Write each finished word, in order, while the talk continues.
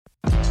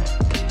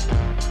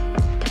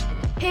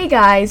Hey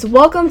guys,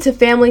 welcome to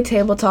Family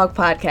Table Talk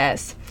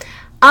Podcast.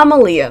 I'm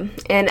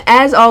Aaliyah, and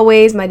as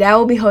always, my dad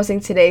will be hosting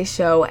today's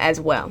show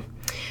as well.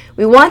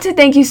 We want to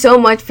thank you so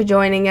much for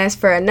joining us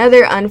for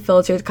another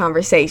unfiltered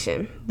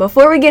conversation.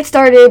 Before we get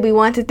started, we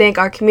want to thank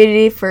our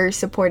community for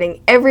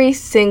supporting every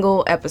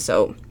single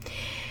episode.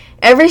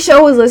 Every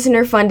show is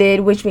listener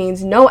funded, which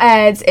means no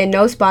ads and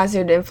no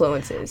sponsored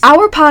influences.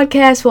 Our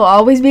podcast will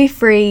always be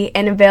free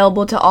and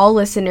available to all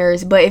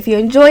listeners, but if you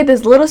enjoyed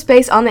this little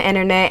space on the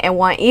internet and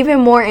want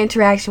even more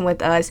interaction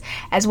with us,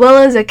 as well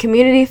as a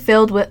community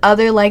filled with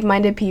other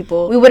like-minded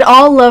people, we would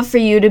all love for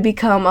you to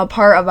become a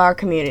part of our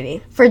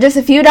community. For just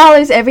a few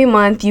dollars every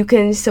month, you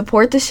can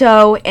support the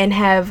show and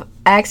have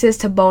access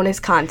to bonus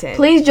content.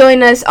 Please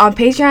join us on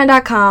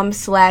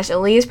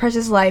patreon.com/Aaliyah's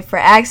Precious Life for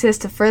access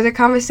to further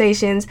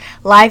conversations,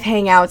 live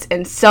hangouts,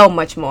 and so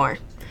much more.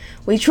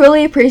 We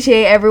truly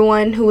appreciate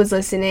everyone who is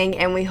listening,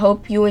 and we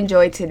hope you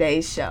enjoyed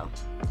today's show.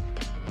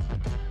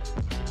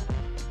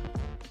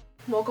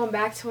 Welcome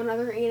back to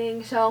another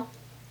eating show.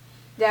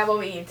 Dad, what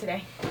we eating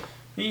today?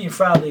 We eating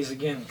Fridays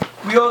again.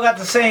 We all got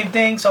the same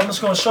thing, so I'm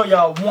just going to show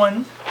y'all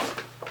one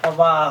of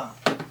our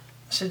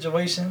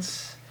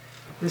situations.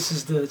 This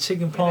is the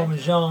chicken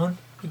parmesan.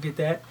 Look at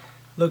that.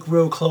 Look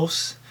real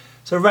close.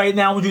 So right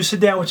now, would you sit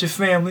down with your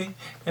family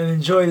and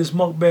enjoy this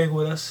mukbang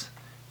with us?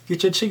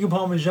 Get your chicken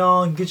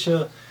parmesan, get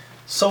your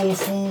soul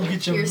food,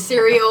 get your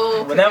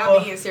cereal. Whatever. Y'all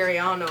be eating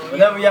cereal, I don't know.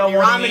 Whatever y'all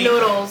want to eat. Ramen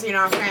noodles, you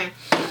know what I'm saying?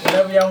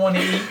 Whatever y'all want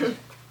to eat.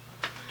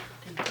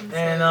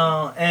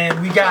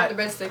 And we got the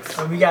breadsticks.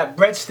 And we got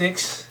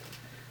breadsticks.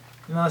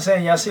 You know what I'm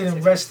saying? Y'all see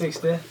them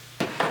breadsticks there.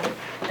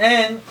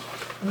 And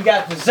we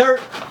got dessert.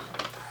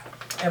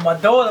 And my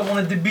daughter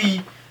wanted to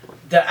be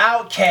the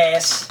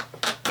outcast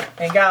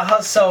and got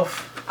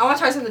herself I want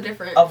to try something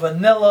different. a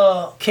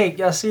vanilla cake.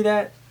 Y'all see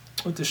that?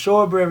 With the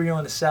strawberry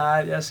on the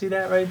side. Y'all see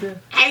that right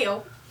there?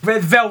 Ayo.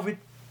 Red velvet.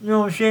 You know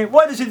what I'm saying?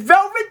 What is it,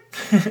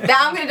 velvet?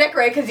 Now I'm going to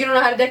decorate because you don't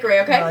know how to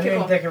decorate, okay? No, you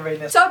ain't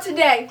decorating this. So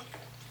today,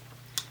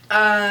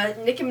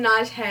 Nicki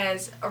Minaj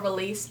has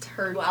released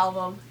her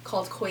album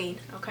called Queen,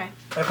 okay?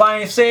 If I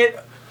ain't say it,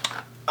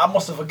 I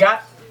must have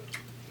forgot.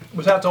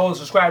 Shout out to all the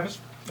subscribers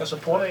that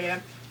support. Oh, yeah.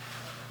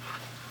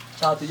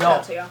 Shout out to y'all. Shout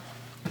out to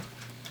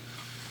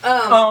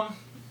y'all.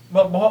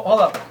 But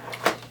hold up.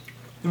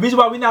 The reason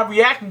why we're not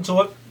reacting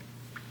to it,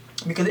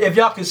 because if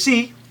y'all can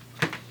see,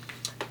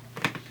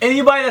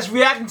 anybody that's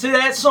reacting to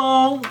that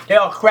song, they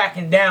are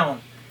cracking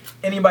down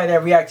anybody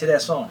that react to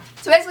that song.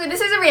 So basically,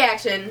 this is a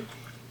reaction,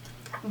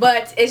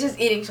 but it's just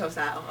eating show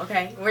style,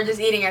 okay? We're just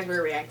eating as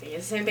we're reacting.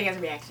 It's the same thing as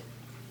a reaction,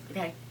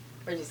 okay?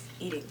 We're just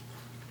eating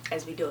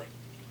as we do it.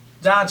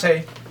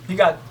 Dante, he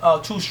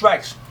got 2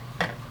 strikes.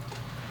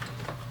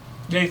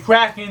 They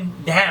cracking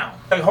down.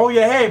 Like, hold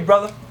your head,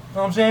 brother. You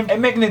know what I'm saying? And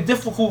making it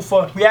difficult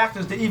for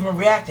reactors to even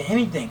react to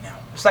anything now.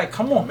 It's like,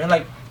 come on, man.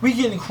 Like, we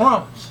getting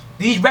crumbs.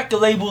 These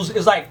record labels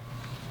is like,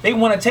 they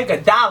want to take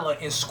 $1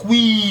 and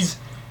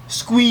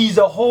squeeze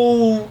a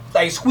whole,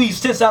 like, squeeze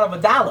cents out of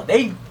 $1.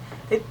 They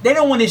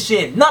don't want this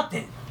shit,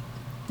 nothing.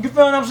 You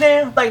feel what I'm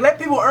saying? Like, let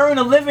people earn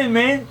a living,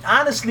 man.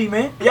 Honestly,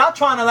 man. Y'all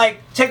trying to, like,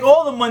 take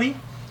all the money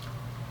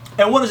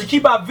and want us to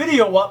keep our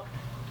video up,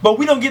 but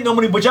we don't get no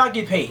money, but y'all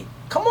get paid.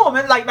 Come on,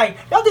 man. Like,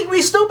 y'all think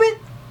we stupid?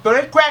 But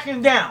they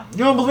cracking down.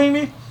 You don't believe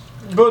me?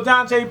 Go to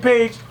Dante's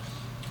page.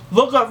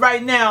 Look up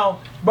right now,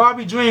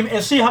 Barbie Dream,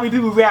 and see how many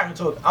people reacting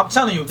to it. I'm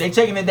telling you, they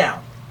taking it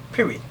down.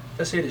 Period.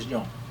 Let's hear this,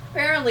 Joan.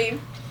 Apparently,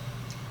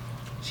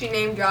 she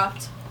name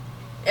dropped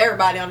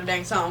everybody on the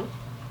dang song.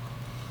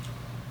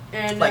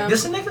 And like,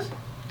 dissing niggas?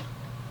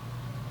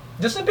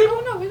 Dissing people?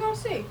 I don't know. We gonna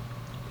see.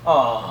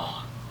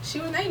 Oh. She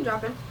was name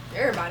dropping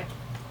everybody.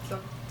 So.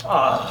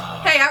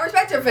 Oh. Hey, I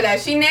respect her for that.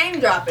 She name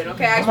dropping,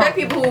 okay? I respect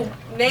people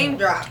who name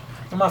drop.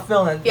 Am I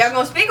feeling that? If y'all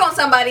gonna speak on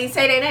somebody,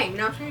 say their name. You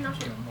know what I'm saying? You know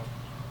what I'm saying?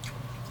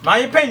 My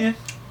opinion,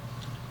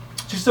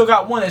 she still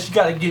got one that she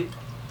gotta get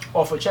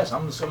off her chest.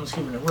 I'm just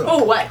keeping it real.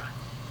 Oh, what?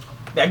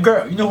 That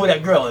girl. You know who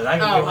that girl is. I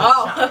ain't gonna give her a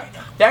shot right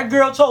now. That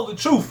girl told the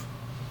truth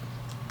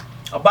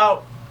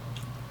about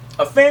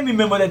a family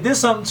member that did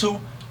something to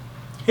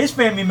his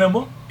family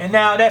member, and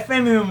now that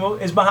family member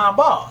is behind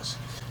bars.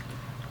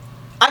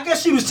 I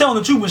guess she was telling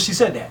the truth when she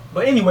said that.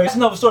 But anyway, it's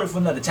another story for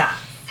another time.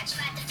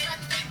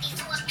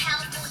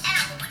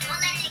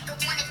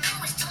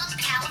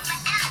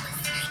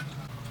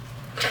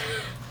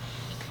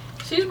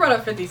 She just brought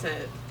up 50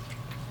 Cent.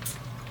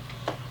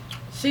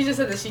 She just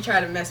said that she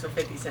tried to mess with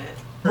 50 Cent.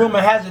 Rumor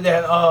has it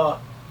that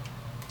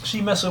she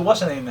messed with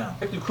what's her name now?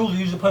 Victor Cruz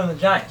used to play on the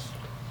Giants.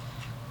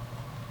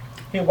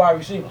 He a wide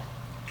receiver.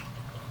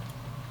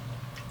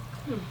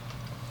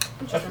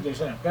 That's what they're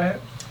saying. Go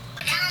ahead.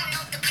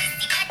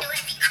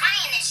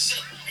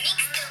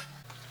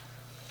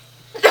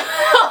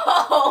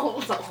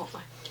 Oh, Lord.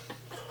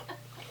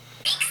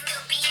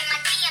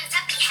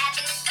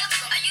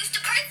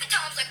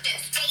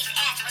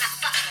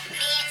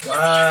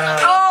 Wow.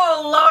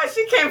 Oh, Lord,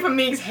 she came from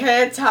Meek's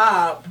head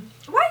top.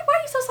 Why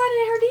you so sliding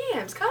in her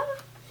DMs, Colin?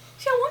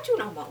 She don't want you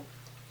no more.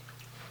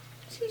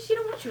 She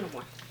don't want you no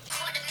more.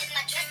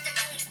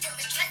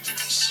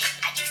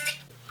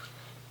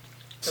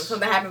 So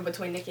Something happened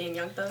between Nicki and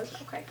Young Thug.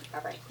 Okay, all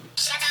right.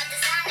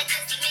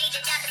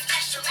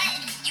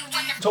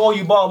 To all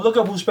you Bob, look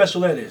up who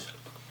Special Ed is.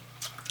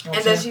 You know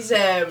And then she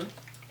said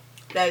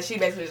that she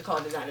basically just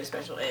called Designer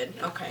Special Ed.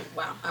 Okay,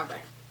 wow, all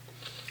right.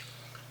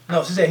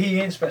 No, she said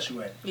he ain't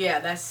Special Ed. Yeah,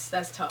 that's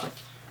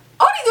tough.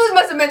 All these dudes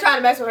must have been trying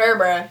to mess with her,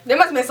 bruh. They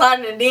must have been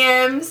sliding in the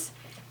DMs.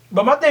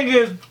 But my thing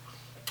is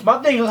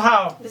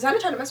how Designer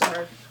trying to mess with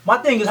her. my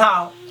thing is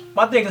how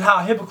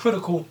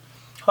hypocritical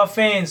her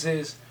fans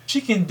is. She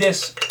can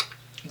diss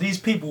these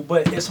people,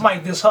 but if somebody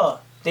diss her,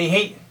 they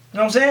hating. You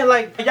know what I'm saying?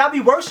 Like, y'all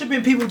be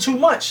worshiping people too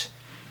much.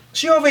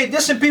 She over here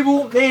dissing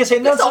people, they ain't say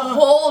nothing. It's a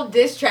whole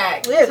diss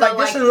track. Yeah, like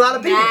dissing a lot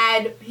of people.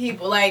 Mad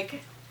people,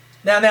 like.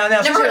 Now.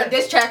 Never heard a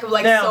diss track of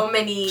like so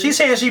many. She's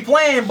saying she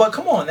playing, but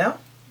come on now.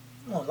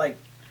 Come on, like,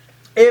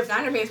 if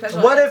Designer being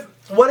special what ed.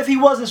 if he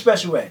wasn't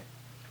Special Ed?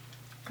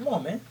 Come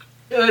on, man.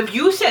 If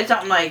you said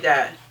something like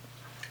that,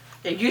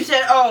 if you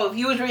said, if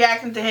you was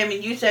reacting to him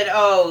and you said,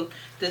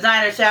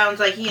 Designer sounds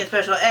like he in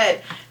Special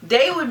Ed,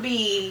 they would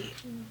be,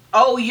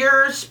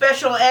 you're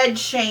Special Ed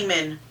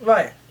shaming.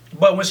 Right.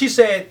 But when she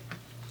said,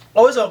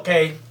 it's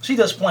okay, she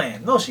just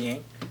playing. No, she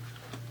ain't.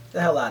 The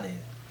hell out of here.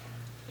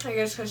 I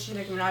guess because she's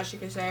Nicki Minaj, she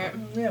can say it.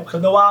 Yeah,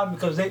 because know why?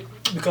 Because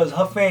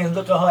her fans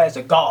look at her as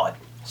a god.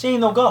 She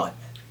ain't no god.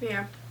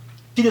 Yeah.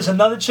 She just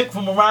another chick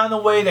from around the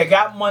way that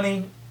got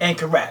money and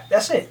can rap.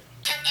 That's it.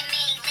 Did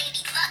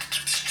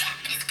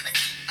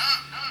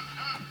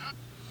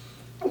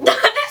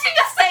she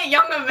just say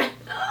younger man?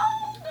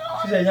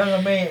 She said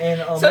younger man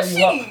and so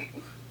Lady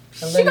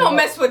she gonna Luck.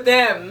 mess with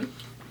them.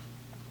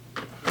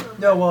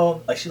 No,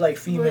 well, like she like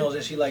females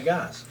and she like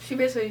guys. She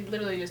basically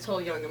literally just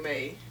told Younger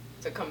May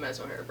to come mess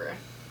with her, bruh.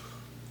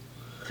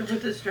 To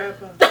put the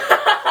strap on.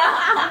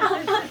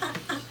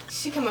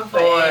 She coming for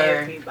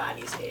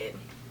everybody's head.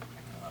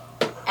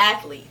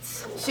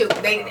 Athletes. Shoot,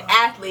 they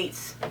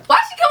athletes. Why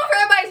she coming for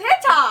everybody's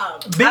head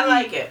top? I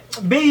like it.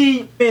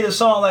 B made a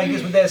song like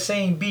this with that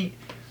same beat,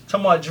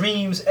 talking about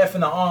dreams effing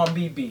the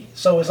R&B beat.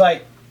 So it's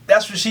like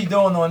that's what she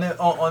doing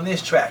on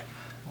this track.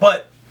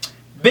 But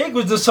Big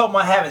was just talking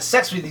about having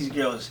sex with these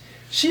girls.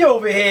 She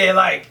over here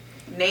like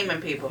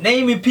naming people,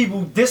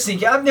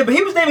 dissing. I mean, but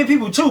he was naming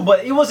people too.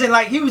 But it wasn't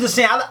like he was just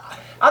saying,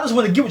 I just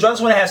want to get with you. I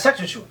just want to have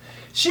sex with you.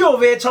 She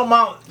over here talking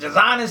about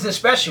designers and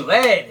Special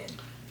Ed. And,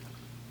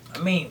 I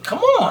mean, come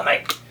on,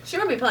 like. She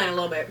might be playing a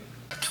little bit.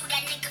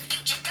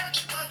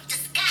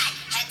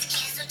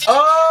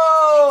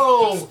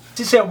 Oh,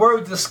 she said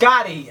word to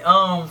Scotty.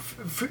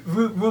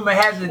 Rumor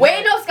has it.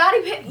 Wait, no,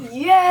 Scotty Pippen.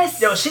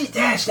 Yes. Yo,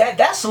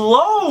 that's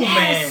low,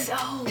 man.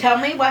 So. Tell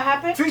me what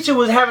happened. Future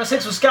was having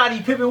sex with Scottie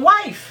Pippen's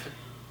wife.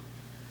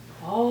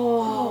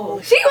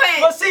 Oh. She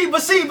went.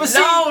 But see.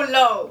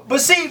 Low.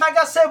 But see, like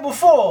I said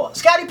before,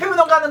 Scottie Pippen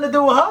don't got nothing to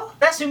do with her.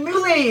 That's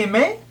humiliating,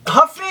 man.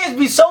 Her fans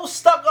be so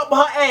stuck up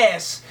her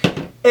ass.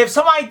 If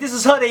somebody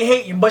disses her, they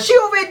hating. But she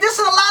over here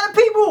dissing a lot of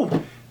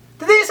people.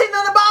 They didn't say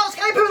nothing about her.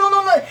 Scottie Pippen don't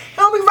know nothing. He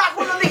don't be rocking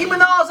with no Nicki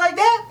Minaj like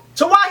that.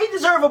 So why he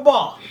deserve a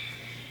bar?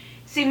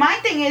 See, my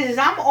thing is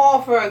I'm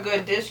all for a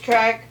good diss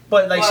track.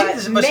 But like she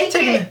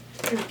taking it.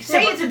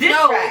 Say it's a diss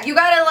track. You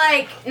gotta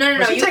like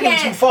no. She You taking it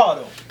can't too far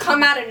though.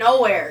 come out of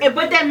nowhere.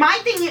 But then my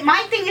thing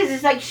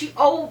is like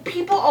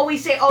people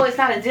always say, it's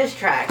not a diss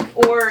track,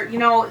 or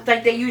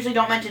like they usually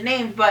don't mention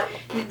names, but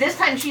this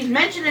time she's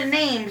mentioning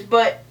names,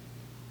 but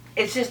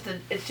it's just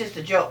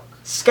a joke.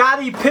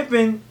 Scottie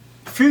Pippen,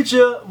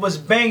 Future was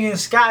banging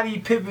Scottie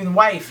Pippen's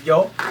wife,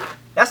 yo.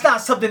 That's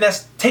not something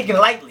that's taken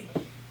lightly.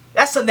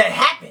 That's something that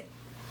happened.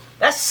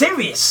 That's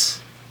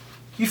serious.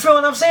 You feel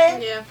what I'm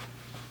saying? Yeah.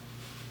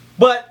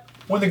 But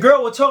when the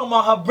girl was talking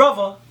about her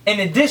brother in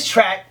the diss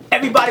track,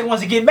 everybody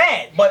wants to get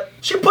mad. But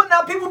she putting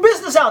out people's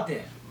business out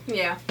there.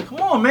 Yeah.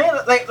 Come on, man.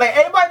 Like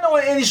everybody know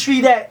in the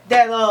industry that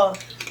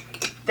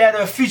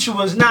Future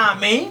was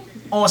mean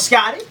on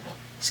Scotty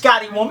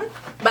woman.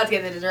 About to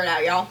get the dessert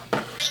out, y'all.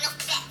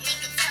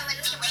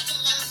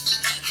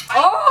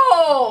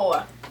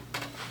 Oh.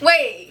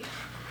 Wait.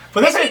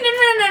 But this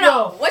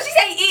No. What she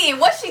say eating?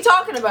 What's she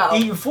talking about?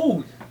 Eating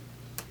food.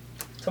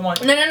 Someone,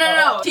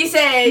 No. She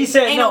said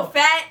ain't no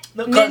fat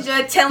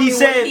ninja telling me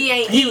what he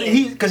ain't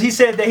eating. Because he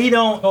said that he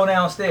don't go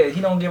downstairs.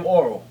 He don't give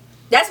oral.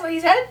 That's what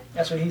he said?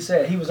 That's what he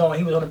said. He was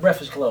on the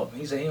Breakfast Club.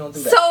 He said he don't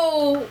do that.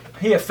 So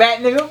He a fat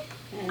nigga?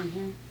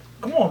 Mm-hmm.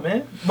 Come on,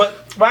 man.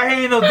 But right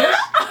here ain't no diss.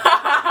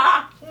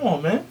 Come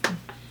on, man.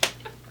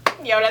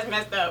 Yo, that's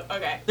messed up.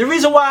 Okay. The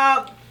reason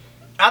why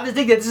I just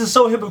think that this is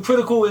so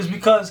hypocritical is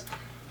because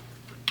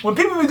when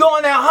people be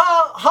going there,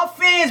 her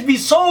fans be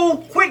so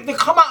quick to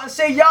come out and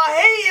say, y'all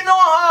hating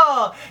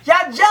on her.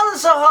 Y'all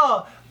jealous of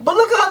her. But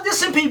look at her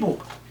dissing people.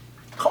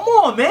 Come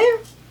on, man.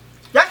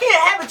 Y'all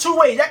can't have it two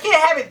ways. Y'all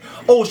can't have it,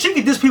 she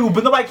can diss people,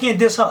 but nobody can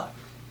diss her.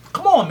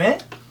 Come on,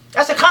 man.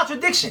 That's a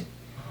contradiction.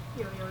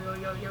 Yo,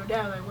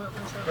 Dad, like,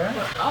 what's up?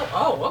 Right.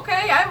 Oh,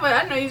 okay. I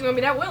didn't know he was going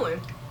to be that willing.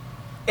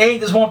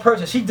 Ain't just one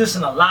person. She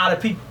dissing a lot of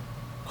people.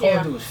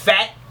 Calling dudes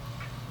fat.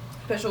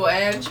 Special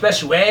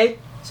ed.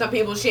 Some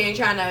people she ain't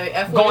trying to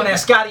F with. Going at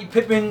Scottie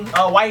Pippen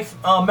wife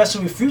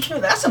messing with Future.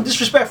 That's some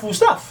disrespectful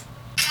stuff.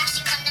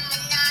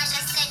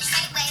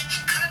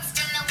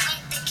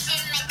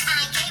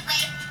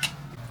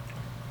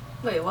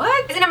 Wait,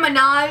 what? Isn't it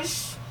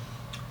Minaj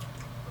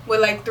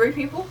with like 3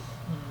 people?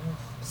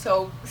 Mm-hmm.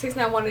 So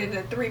 6ix9ine wanted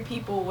the 3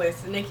 people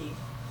with Nicki.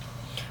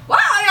 Why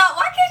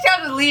can't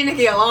y'all just leave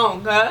Nicki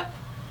alone, huh?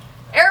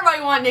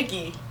 Everybody want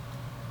Nicki.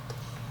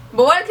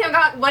 But what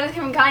does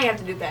Kim and Kanye have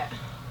to do with that?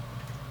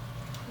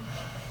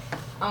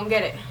 I don't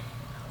get it.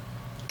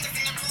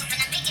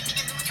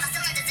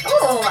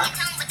 Oh.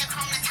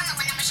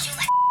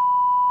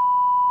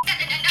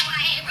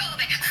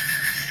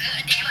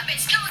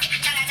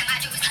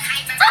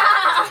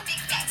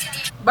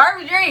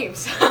 Barbie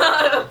dreams.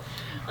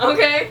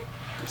 Okay.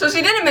 So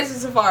she didn't miss a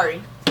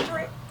safari.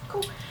 Alright,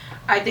 cool.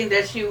 I think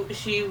that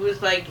she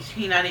was like,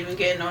 she not even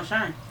getting no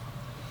shine.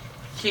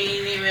 She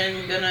ain't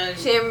even gonna.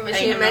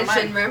 She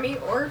mentioned Remy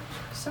or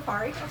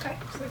Safari. Okay.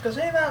 Because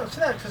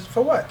cause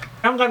for what?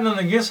 I haven't got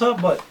nothing against her,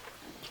 but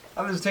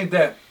I just think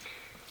that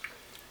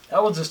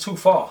was just too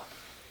far.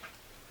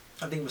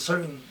 I think with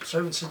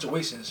certain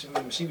situations,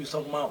 I mean, she was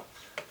talking about,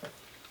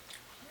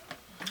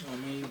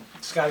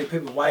 Scottie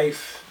Pippen's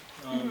wife,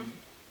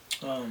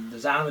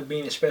 Designer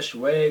being a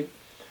special ed.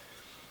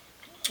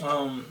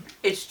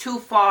 It's too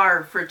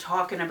far for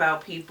talking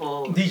about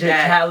people.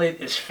 DJ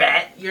Khaled is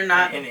fat. You're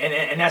not,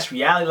 and that's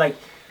reality. Like,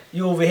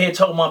 you over here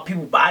talking about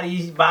people's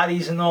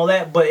bodies and all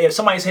that. But if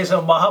somebody says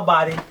something about her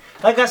body,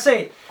 like I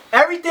say,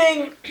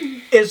 everything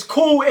is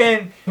cool.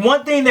 And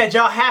one thing that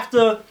y'all have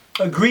to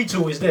agree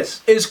to is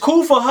this: it's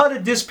cool for her to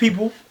diss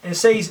people and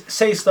say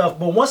stuff.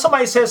 But once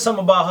somebody says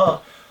something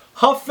about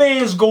her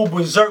fans go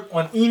berserk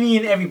on any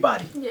and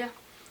everybody. Yeah.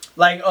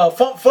 Like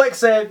Funk Flex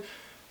said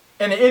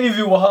in an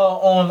interview with her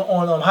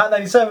on Hot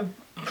 97,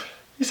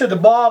 he said the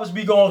Barbs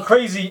be going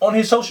crazy on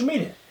his social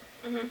media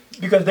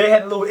because they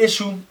had a little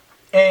issue,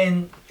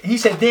 and he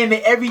said damn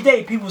it, every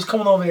day people was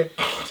coming over there.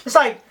 It's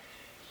like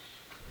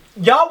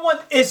y'all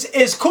want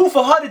it's cool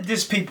for her to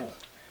diss people,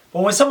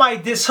 but when somebody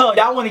diss her,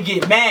 y'all want to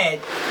get mad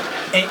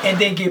and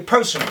then get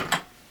personal.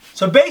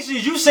 So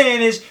basically, you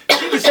saying is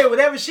she can say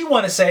whatever she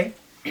want to say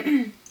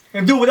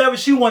and do whatever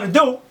she want to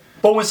do,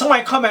 but when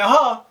somebody come at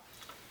her,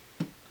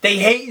 they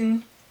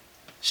hating.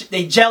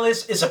 They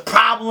jealous. It's a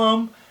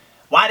problem.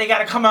 Why they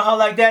gotta come at her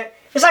like that?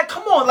 It's like,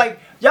 come on, like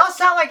y'all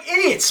sound like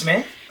idiots,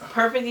 man.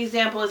 Perfect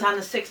example is on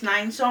the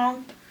 6ix9ine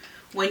song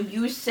when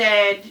you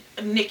said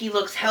Nicki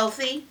looks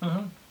healthy,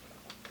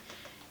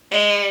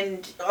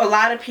 and a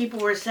lot of people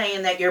were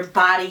saying that you're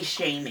body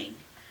shaming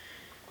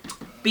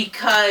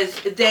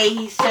because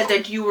they said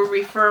that you were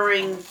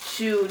referring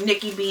to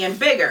Nicki being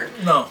bigger.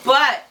 No.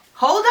 But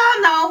hold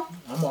on, though.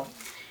 I'm on.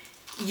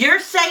 You're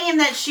saying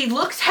that she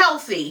looks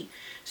healthy.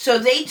 So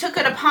they took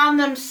it upon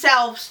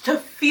themselves to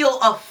feel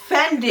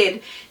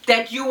offended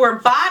that you were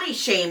body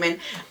shaming,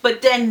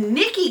 but then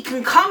Nicki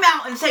can come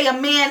out and say a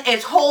man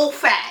is whole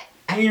fat.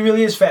 He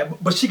really is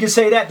fat, but she can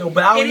say that though.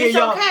 But I don't hear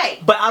y'all. Okay.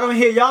 But I don't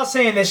hear y'all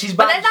saying that she's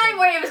body. But that's not even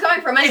where he was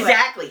coming from anyway.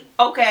 Exactly.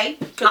 Okay.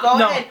 So go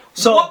ahead.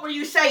 So what were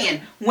you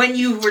saying when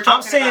you were talking?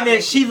 I'm saying about that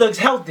Nicki? she looks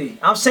healthy.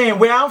 I'm saying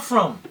where I'm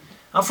from.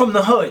 I'm from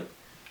the hood,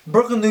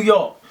 Brooklyn, New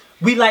York.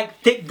 We like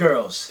thick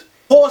girls,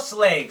 horse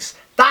legs,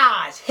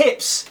 thighs,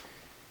 hips.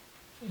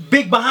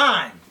 Big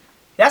behind.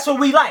 That's what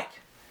we like.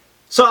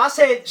 So I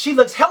said she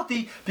looks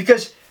healthy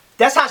because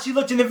that's how she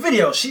looked in the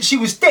video. She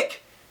was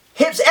thick.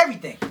 Hips,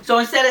 everything. So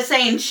instead of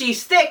saying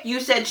she's thick,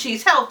 you said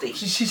she's healthy.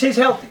 She says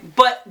healthy.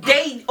 But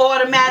they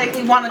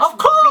automatically want to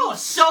be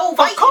so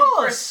fighting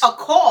for a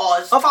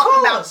cause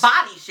talking about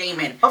body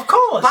shaming. Of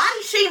course.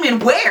 Body shaming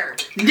where?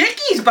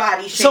 Nicki's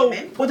body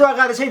shaming. So what do I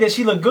gotta say that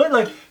she looked good?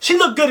 Like, she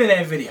looked good in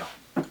that video.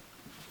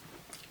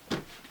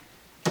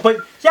 But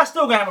y'all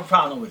still gonna have a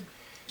problem with it.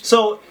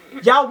 So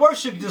y'all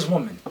worship this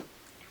woman. You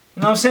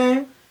know what I'm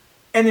saying?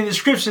 And in the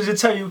scriptures it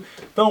tell you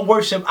don't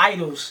worship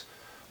idols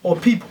or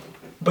people.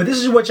 But this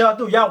is what y'all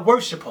do. Y'all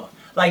worship her.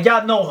 Like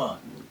y'all know her.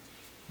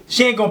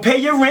 She ain't gonna pay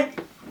your rent.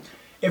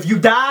 If you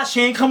die,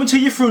 she ain't coming to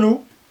your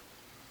funeral.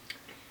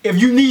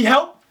 If you need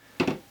help,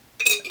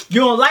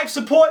 you're on life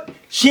support,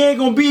 she ain't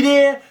gonna be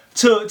there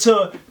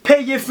to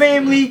pay your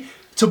family,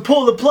 to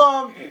pull the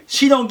plug.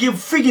 She don't give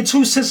freaking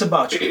 2 cents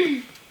about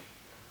you.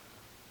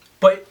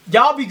 But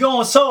y'all be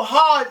going so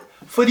hard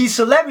for these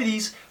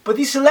celebrities, but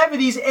these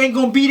celebrities ain't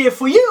gonna be there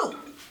for you.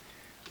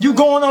 You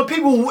going on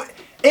people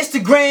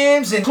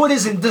Instagrams and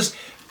Twitters and just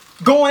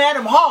going at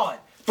them hard,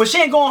 but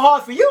she ain't going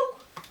hard for you.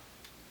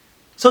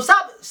 So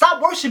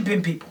stop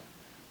worshiping people.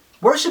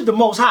 Worship the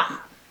Most High.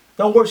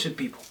 Don't worship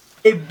people.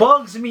 It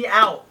bugs me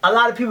out. A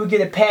lot of people get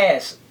a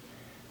pass,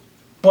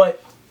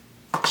 but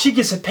she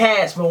gets a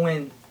pass. But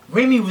when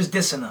Remy was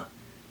dissing her,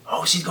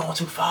 oh, she's going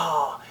too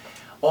far,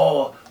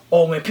 or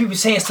when people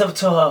saying stuff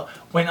to her,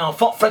 when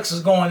Funk Flex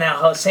was going at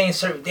her, saying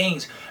certain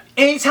things.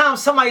 Anytime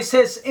somebody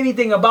says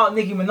anything about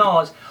Nicki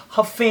Minaj,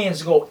 her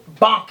fans go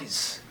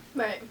bonkers.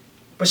 Right.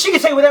 But she can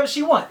say whatever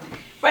she want.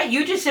 Right,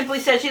 you just simply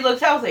said she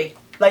looks healthy.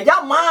 Like,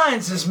 y'all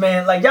minds is,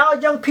 man, like, y'all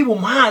young people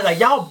minds, like,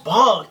 y'all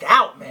bugged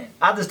out, man.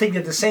 I just think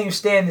that the same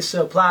standards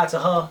should apply to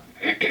her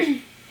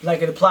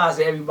like it applies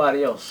to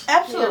everybody else.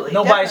 Absolutely.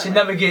 Nobody should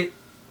never get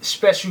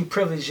special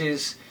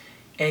privileges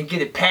and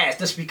get it passed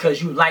just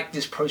because you like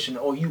this person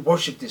or you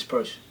worship this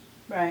person.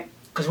 Right.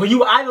 Because when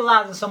you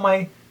idolizing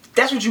somebody,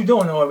 that's what you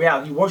doing in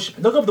reality. You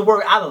worshiping. Look up the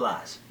word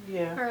idolize.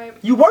 Yeah. All right.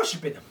 You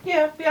worshiping them.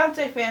 Yeah,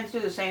 Beyonce fans do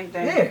the same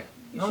thing. Yeah.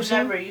 You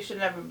should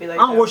never be like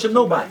I don't that worship with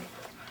nobody. somebody.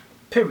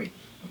 Period.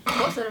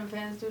 Most of them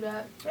fans do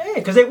that. Yeah,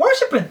 because they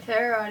worshiping.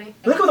 Terrorati.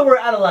 Look up the word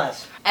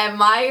idolize.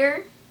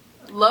 Admire,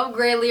 love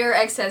greatly or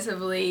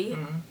excessively,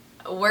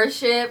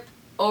 worship,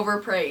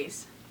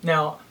 overpraise.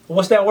 Now,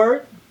 what's that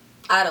word?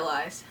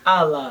 Idolize.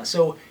 Idolize.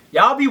 So,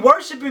 y'all be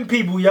worshiping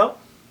people, yo.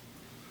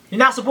 You're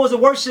not supposed to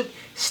worship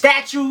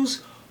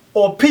statues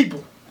or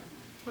people.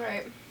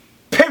 Right.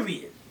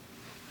 Period.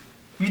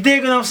 You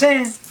dig what I'm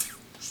saying?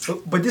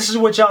 But this is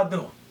what y'all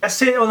doing.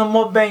 That's it on the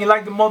mukbang. You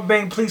like the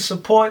mukbang, please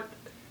support.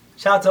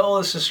 Shout out to all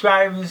the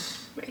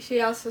subscribers. Make sure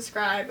y'all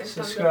subscribe and thumbs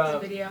up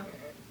Subscribe. the video.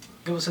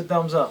 Give us a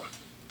thumbs up.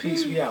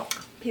 Peace, we out.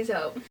 Peace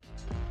out.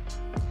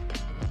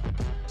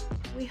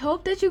 We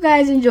hope that you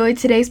guys enjoyed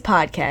today's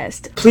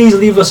podcast. Please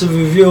leave us a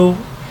review.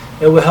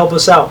 It will help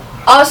us out.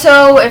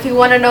 Also, if you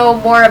want to know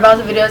more about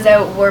the videos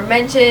that were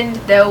mentioned,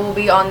 they will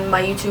be on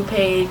my YouTube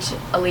page,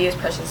 Aaliyah's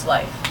Precious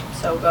Life.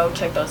 So go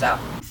check those out.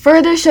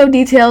 Further show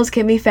details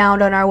can be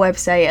found on our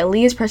website,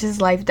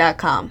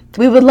 aaliyahspreciouslife.com.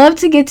 We would love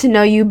to get to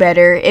know you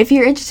better. If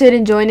you're interested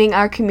in joining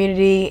our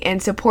community and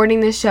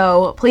supporting the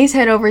show, please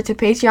head over to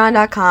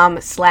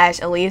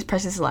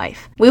patreon.com/aaliyahspreciouslife.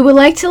 We would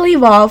like to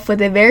leave off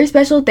with a very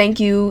special thank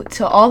you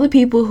to all the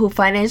people who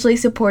financially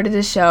supported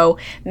the show,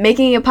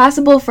 making it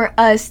possible for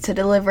us to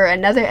deliver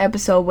another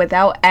episode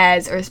without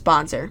ads or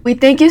sponsor. We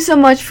thank you so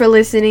much for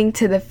listening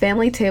to the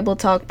Family Table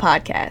Talk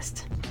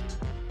podcast.